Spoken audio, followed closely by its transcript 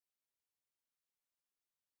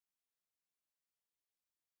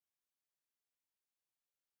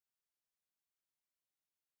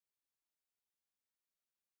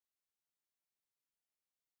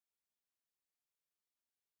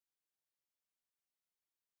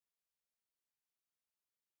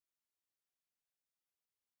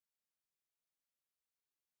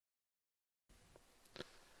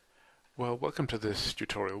Well, welcome to this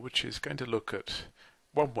tutorial, which is going to look at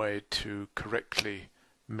one way to correctly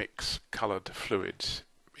mix colored fluids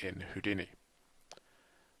in Houdini.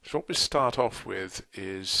 So what we start off with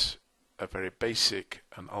is a very basic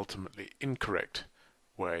and ultimately incorrect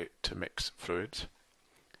way to mix fluids.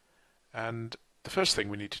 And the first thing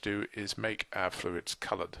we need to do is make our fluids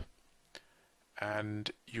colored.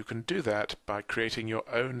 And you can do that by creating your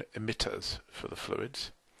own emitters for the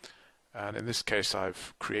fluids. And in this case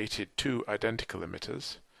I've created two identical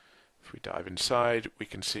emitters. If we dive inside, we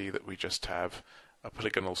can see that we just have a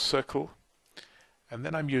polygonal circle, and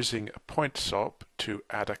then I'm using a point sop to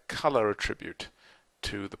add a color attribute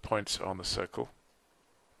to the points on the circle,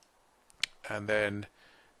 and then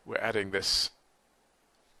we're adding this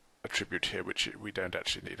attribute here which we don't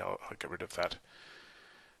actually need. I'll get rid of that.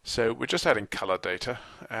 So we're just adding color data,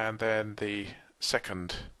 and then the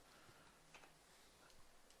second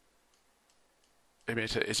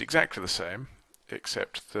emitter is exactly the same,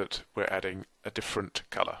 except that we're adding a different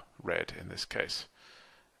color, red in this case.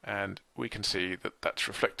 And we can see that that's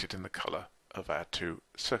reflected in the color of our two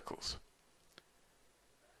circles.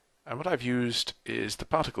 And what I've used is the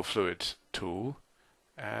particle fluids tool,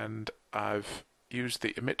 and I've used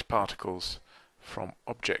the emit particles from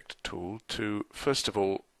object tool to first of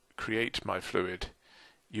all create my fluid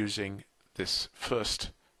using this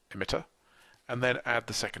first emitter, and then add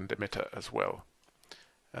the second emitter as well.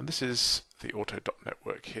 And this is the auto dot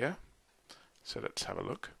network here, so let's have a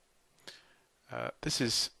look. This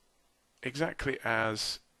is exactly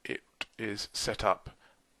as it is set up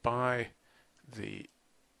by the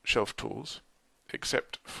shelf tools,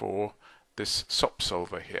 except for this SOP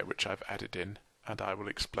solver here, which I've added in, and I will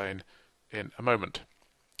explain in a moment.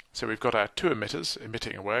 So we've got our two emitters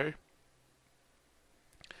emitting away,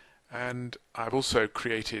 and I've also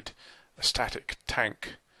created a static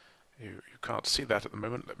tank. You can't see that at the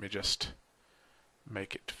moment. Let me just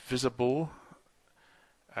make it visible.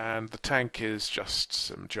 And the tank is just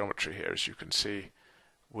some geometry here, as you can see,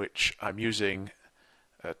 which I'm using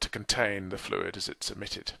to contain the fluid as it's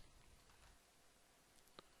emitted.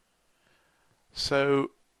 So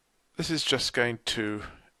this is just going to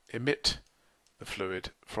emit the fluid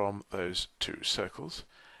from those two circles,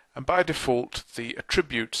 and by default the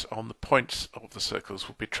attributes on the points of the circles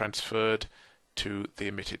will be transferred to the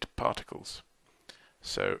emitted particles.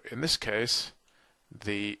 So in this case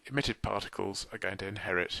the emitted particles are going to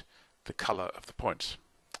inherit the color of the points.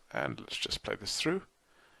 And let's just play this through,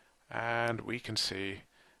 and we can see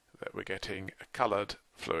that we're getting a colored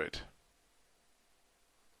fluid.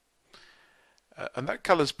 And that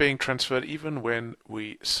color is being transferred even when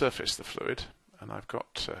we surface the fluid. And I've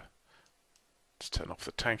got, let's turn off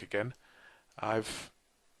the tank again, I've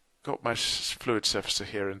got my fluid surfacer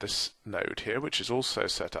here in this node here, which is also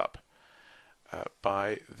set up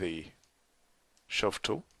by the shelf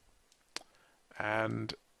tool,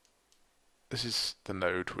 and this is the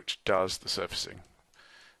node which does the surfacing.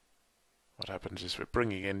 What happens is we're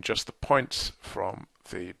bringing in just the points from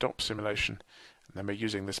the DOP simulation, and then we're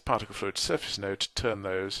using this particle fluid surface node to turn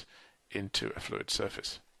those into a fluid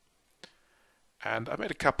surface. And I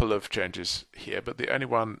made a couple of changes here, but the only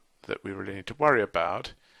one that we really need to worry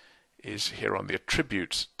about is here on the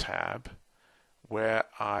Attributes tab, where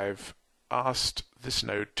I've asked this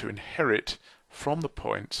node to inherit from the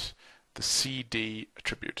points the CD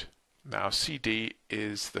attribute. Now CD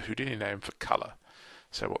is the Houdini name for color.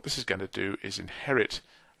 So what this is going to do is inherit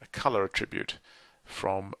a color attribute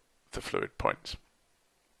from the fluid points.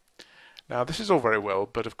 Now this is all very well,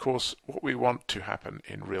 but of course what we want to happen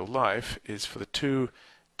in real life is for the two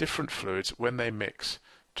different fluids, when they mix,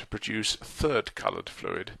 to produce a third colored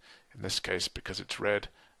fluid. In this case, because it's red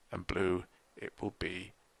and blue, it will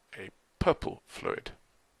be a purple fluid.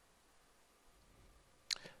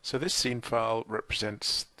 So this scene file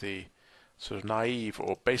represents the sort of naive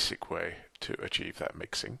or basic way to achieve that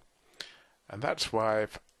mixing, and that's why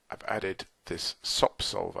I've added this SOP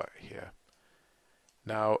solver here.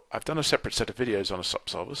 Now I've done a separate set of videos on a SOP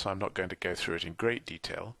solver, so I'm not going to go through it in great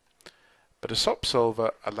detail, but a SOP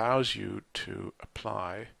solver allows you to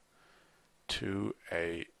apply to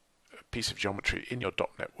a piece of geometry in your dot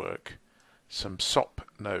network some SOP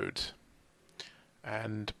nodes,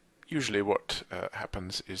 and usually what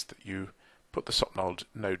happens is that you put the SOP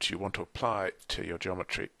nodes you want to apply to your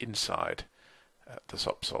geometry inside the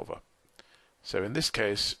SOP solver. So in this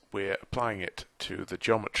case we're applying it to the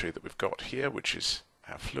geometry that we've got here, which is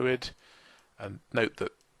our fluid, and note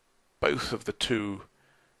that both of the two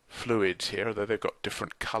fluids here, although they've got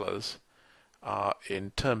different colors, are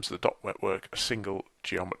in terms of the dot network a single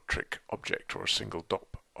geometric object, or a single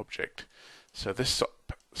DOP object. So this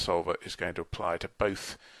SOP solver is going to apply to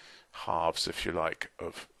both halves, if you like,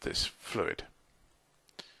 of this fluid.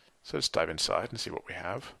 So let's dive inside and see what we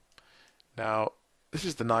have. Now, this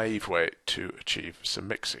is the naive way to achieve some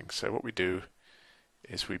mixing. So what we do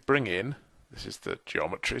is we bring in, this is the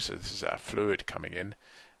geometry, so this is our fluid coming in,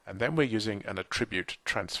 and then we're using an attribute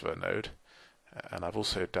transfer node. And I've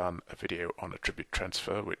also done a video on attribute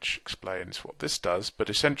transfer which explains what this does, but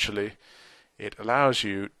essentially it allows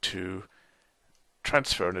you to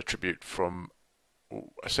transfer an attribute from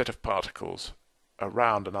a set of particles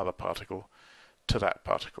around another particle to that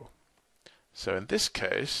particle. So in this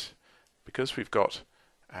case, because we've got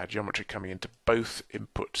our geometry coming into both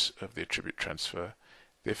inputs of the attribute transfer,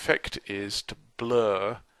 the effect is to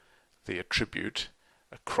blur the attribute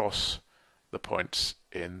across the points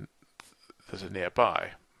that are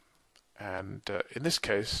nearby. And in this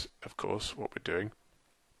case, of course, what we're doing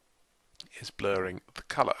is blurring the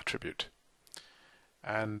color attribute.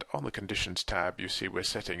 And on the conditions tab, you see we're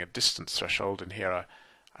setting a distance threshold. In here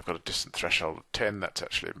I've got a distance threshold of 10. That's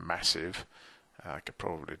actually massive. I could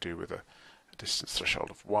probably do with a distance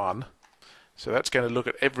threshold of 1. So that's going to look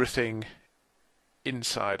at everything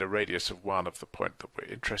inside a radius of 1 of the point that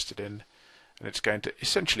we're interested in, and it's going to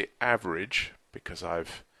essentially average, because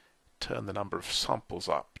I've turned the number of samples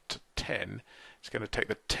up to 10, it's going to take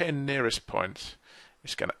the 10 nearest points,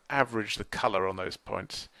 it's going to average the color on those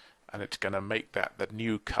points, and it's going to make that the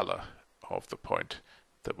new color of the point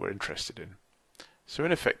that we're interested in. So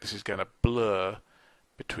in effect, this is going to blur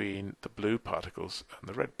between the blue particles and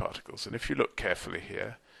the red particles, and if you look carefully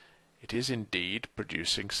here, it is indeed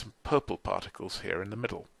producing some purple particles here in the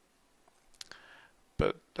middle.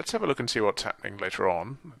 But let's have a look and see what's happening later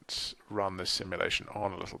on. Let's run this simulation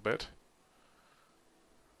on a little bit.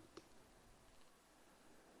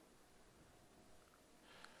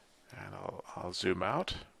 And I'll zoom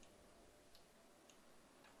out.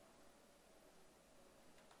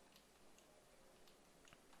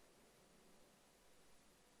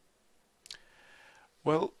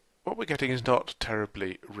 Well, what we're getting is not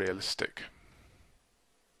terribly realistic.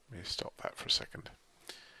 Let me stop that for a second.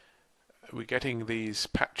 We're getting these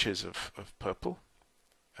patches of purple,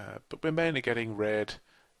 but we're mainly getting red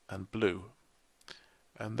and blue.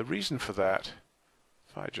 And the reason for that,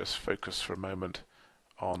 if I just focus for a moment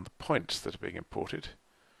on the points that are being imported,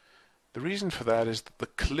 the reason for that is that the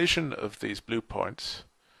collision of these blue points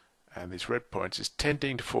and these red points is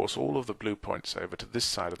tending to force all of the blue points over to this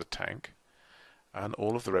side of the tank and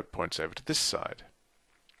all of the red points over to this side.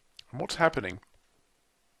 And what's happening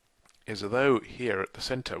is, although here at the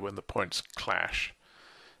center, when the points clash,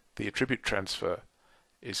 the attribute transfer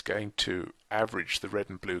is going to average the red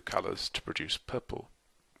and blue colors to produce purple.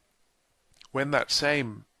 When that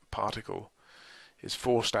same particle is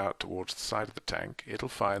forced out towards the side of the tank, it'll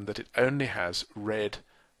find that it only has red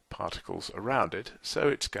particles around it, so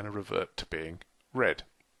it's going to revert to being red.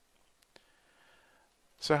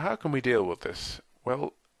 So how can we deal with this?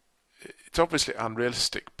 Well, it's obviously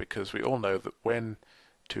unrealistic, because we all know that when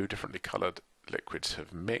two differently colored liquids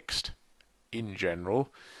have mixed, in general,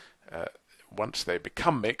 once they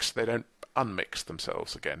become mixed, they don't unmix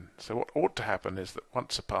themselves again. So what ought to happen is that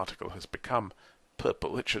once a particle has become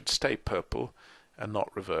purple, it should stay purple and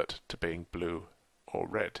not revert to being blue or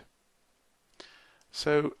red.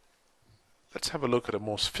 So let's have a look at a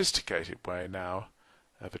more sophisticated way now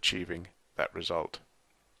of achieving that result.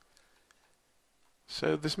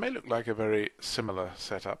 So this may look like a very similar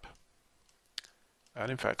setup, and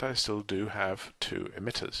in fact I still do have two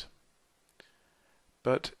emitters.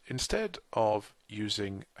 But instead of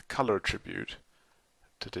using a color attribute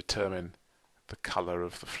to determine the color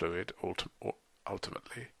of the fluid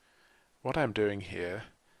ultimately, what I'm doing here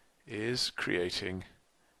is creating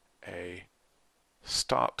a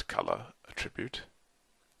start color attribute,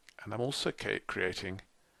 and I'm also creating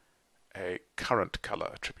a current color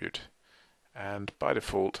attribute. And by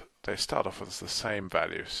default they start off as the same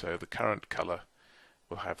value, so the current color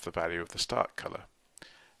will have the value of the start color.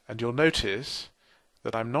 And you'll notice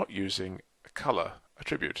that I'm not using a color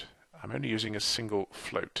attribute, I'm only using a single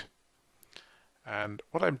float. And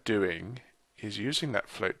what I'm doing is using that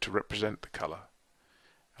float to represent the color.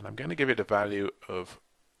 And I'm going to give it a value of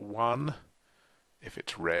 1 if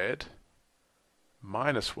it's red,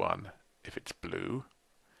 -1 if it's blue,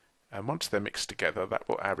 and once they're mixed together that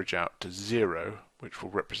will average out to 0, which will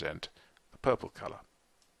represent the purple color.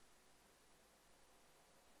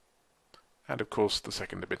 And of course the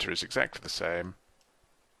second emitter is exactly the same,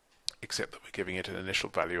 except that we're giving it an initial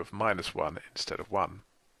value of -1 instead of 1.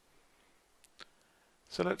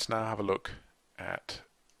 So let's now have a look at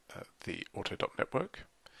the Auto.NET network,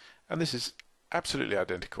 and this is absolutely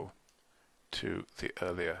identical to the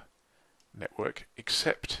earlier network,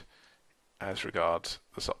 except as regards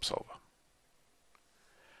the SOP solver.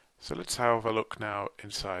 So let's have a look now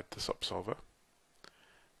inside the SOP solver,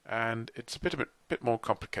 and it's a bit more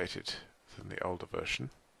complicated than the older version.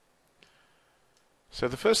 So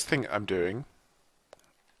the first thing I'm doing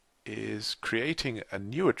is creating a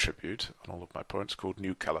new attribute on all of my points called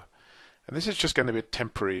new color, and this is just going to be a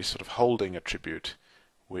temporary sort of holding attribute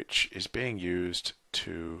which is being used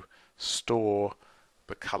to store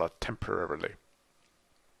the color temporarily.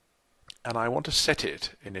 And I want to set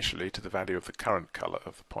it initially to the value of the current color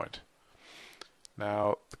of the point.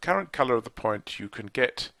 Now, the current color of the point you can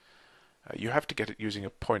get, you have to get it using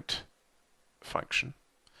a point function.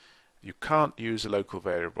 You can't use a local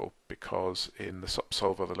variable because in the SOP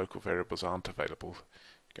solver the local variables aren't available.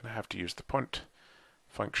 You're going to have to use the point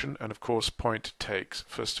function, and of course point takes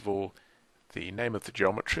first of all the name of the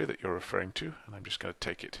geometry that you're referring to, and I'm just going to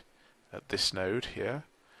take it at this node here.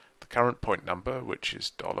 The current point number, which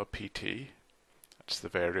is $pt, that's the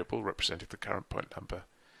variable representing the current point number.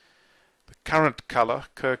 The current color,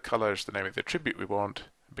 color is the name of the attribute we want,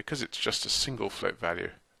 and because it's just a single float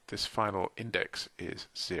value, this final index is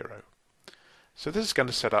 0. So this is going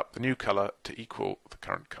to set up the new color to equal the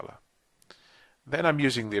current color. Then I'm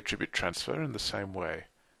using the attribute transfer in the same way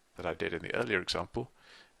that I did in the earlier example.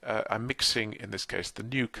 I'm mixing, in this case, the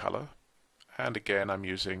new color, and again I'm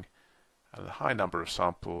using a high number of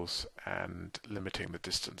samples and limiting the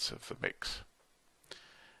distance of the mix.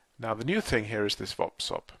 Now the new thing here is this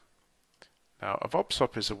VOP-SOP. Now a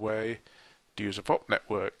VOP-SOP is a way to use a VOP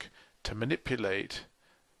network to manipulate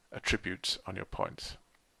attributes on your points.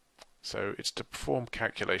 So it's to perform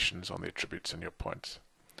calculations on the attributes on your points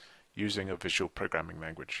using a visual programming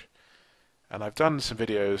language. And I've done some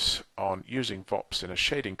videos on using VOPs in a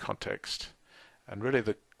shading context, and really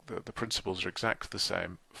the principles are exactly the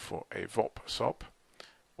same for a VOP-SOP.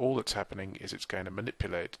 All that's happening is it's going to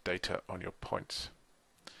manipulate data on your points.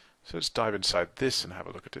 So let's dive inside this and have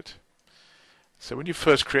a look at it. So when you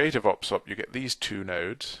first create a VOP-SOP, you get these two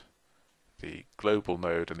nodes, the global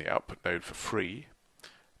node and the output node, for free.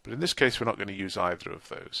 But in this case we're not going to use either of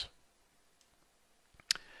those.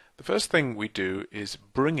 The first thing we do is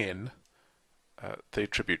bring in the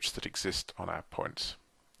attributes that exist on our points.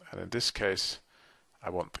 And in this case I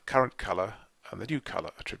want the current color and the new color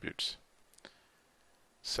attributes.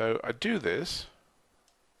 So I do this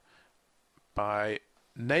by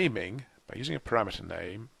using a parameter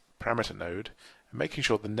node, and making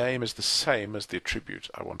sure the name is the same as the attribute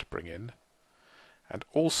I want to bring in, and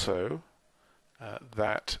also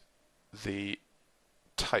that the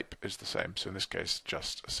type is the same, so in this case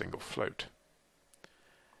just a single float.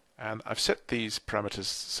 And I've set these parameters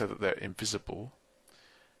so that they're invisible.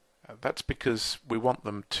 That's because we want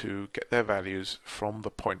them to get their values from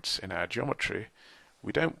the points in our geometry.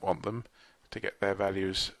 We don't want them to get their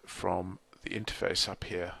values from the interface up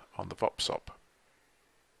here on the VOP-SOP.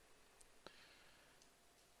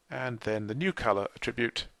 And then the new color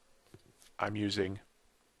attribute, I'm using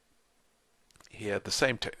here the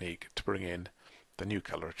same technique to bring in the new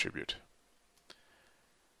color attribute.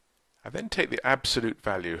 I then take the absolute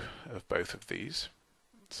value of both of these,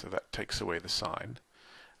 so that takes away the sign.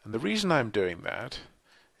 And the reason I'm doing that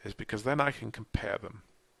is because then I can compare them.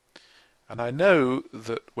 And I know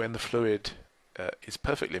that when the fluid is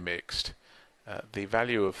perfectly mixed, the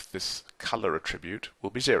value of this color attribute will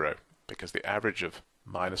be 0, because the average of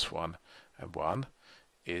 -1 and 1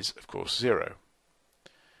 is, of course, 0.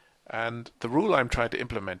 And the rule I'm trying to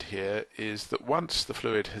implement here is that once the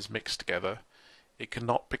fluid has mixed together, it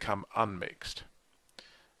cannot become unmixed.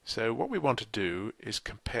 So what we want to do is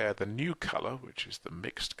compare the new color, which is the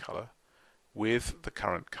mixed color, with the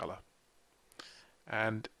current color.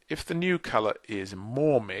 And if the new color is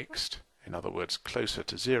more mixed, in other words closer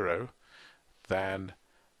to 0 than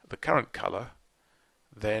the current color,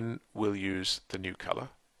 then we'll use the new color.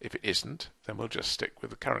 If it isn't, then we'll just stick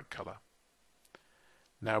with the current color.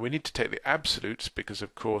 Now we need to take the absolutes because,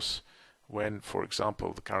 of course, when, for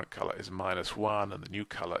example, the current color is -1 and the new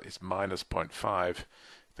color is -0.5,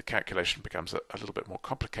 the calculation becomes a little bit more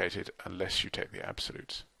complicated unless you take the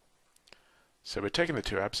absolutes. So we're taking the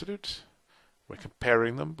two absolutes, we're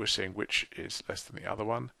comparing them, we're seeing which is less than the other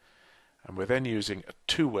one, and we're then using a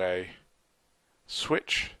two-way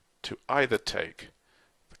switch to either take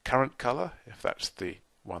the current color, if that's the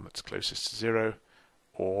one that's closest to 0,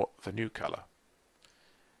 or the new color.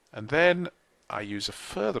 And then I use a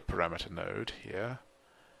further parameter node here,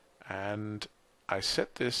 and I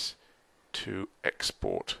set this to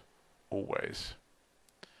export always.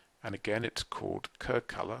 And again it's called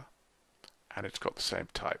color, and it's got the same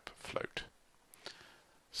type, float.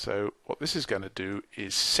 So what this is going to do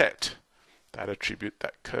is set that attribute,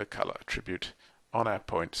 that color attribute, on our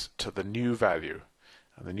points to the new value.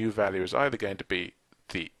 And the new value is either going to be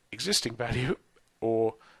the existing value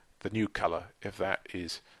or the new color if that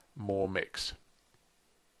is more mixed.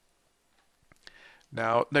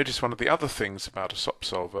 Now notice one of the other things about a SOP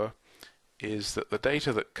solver is that the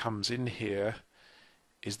data that comes in here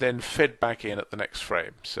is then fed back in at the next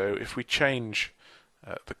frame. So if we change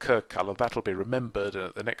the color, that'll be remembered, and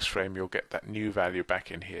at the next frame you'll get that new value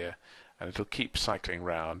back in here, and it'll keep cycling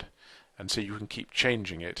round, and so you can keep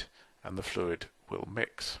changing it and the fluid will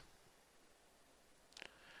mix.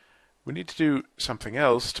 We need to do something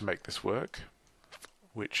else to make this work,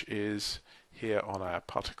 which is here on our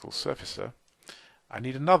particle surfacer. I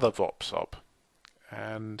need another VOP-SOP,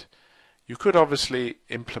 and you could obviously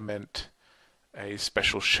implement a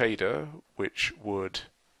special shader which would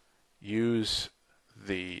use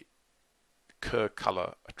the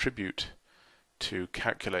color attribute to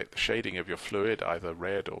calculate the shading of your fluid, either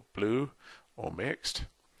red or blue or mixed.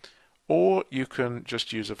 Or you can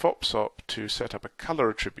just use a VOP-SOP to set up a color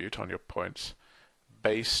attribute on your points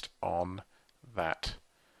based on that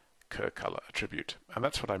color attribute. And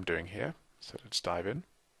that's what I'm doing here. So let's dive in.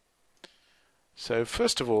 So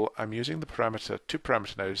first of all, I'm using the two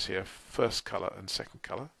parameter nodes here, first color and second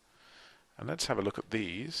color. And let's have a look at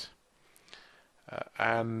these.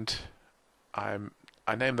 And I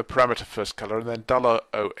name the parameter first color, and then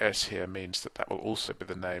 $OS here means that will also be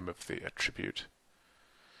the name of the attribute.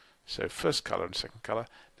 So first color and second color.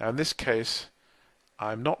 Now in this case,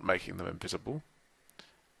 I'm not making them invisible,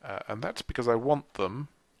 and that's because I want them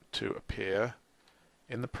to appear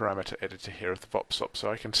in the parameter editor here of the VOP-SOP,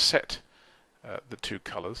 so I can set the two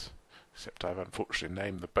colors, except I've unfortunately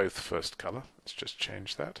named them both first color. Let's just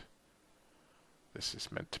change that. This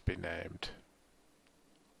is meant to be named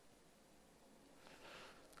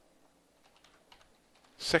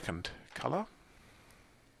second color.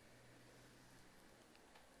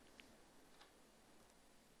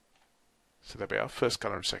 So there we are, first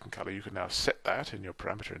color and second color. You can now set that in your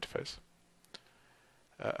parameter interface.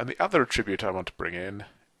 And the other attribute I want to bring in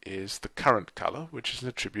is the current color, which is an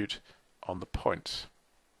attribute on the points.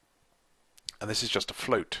 And this is just a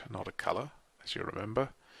float, not a color, as you remember,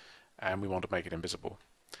 and we want to make it invisible.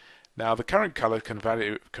 Now the current color can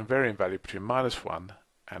vary in value between -1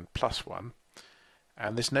 and +1,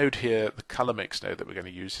 and this node here, the Colormix node that we're going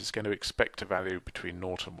to use, is going to expect a value between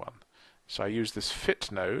 0 and 1. So I use this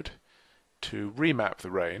fit node to remap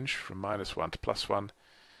the range from -1 to +1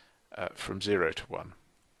 from 0 to 1.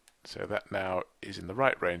 So that now is in the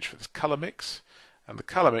right range for this color mix, and the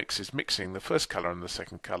color mix is mixing the first color and the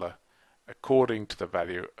second color according to the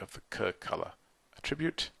value of the color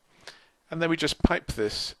attribute. And then we just pipe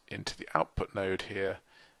this into the output node here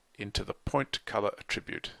into the point color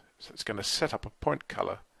attribute. So it's going to set up a point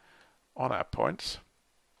color on our points,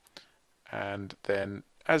 and then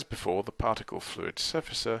as before the particle fluid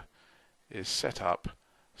surfacer is set up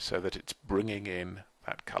so that it's bringing in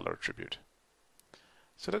that color attribute.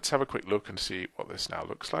 So let's have a quick look and see what this now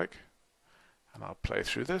looks like, and I'll play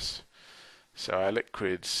through this. So our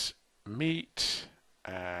liquids meet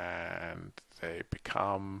and they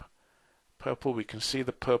become purple. We can see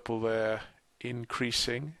the purple there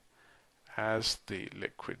increasing as the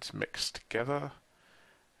liquids mix together,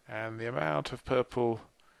 and the amount of purple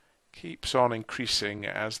keeps on increasing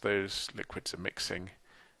as those liquids are mixing,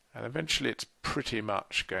 and eventually it's pretty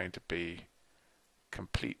much going to be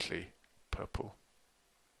completely purple,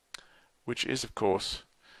 which is of course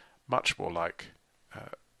much more like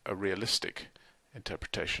a realistic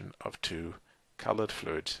interpretation of two colored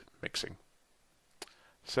fluids mixing.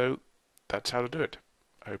 So that's how to do it.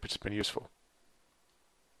 I hope it's been useful.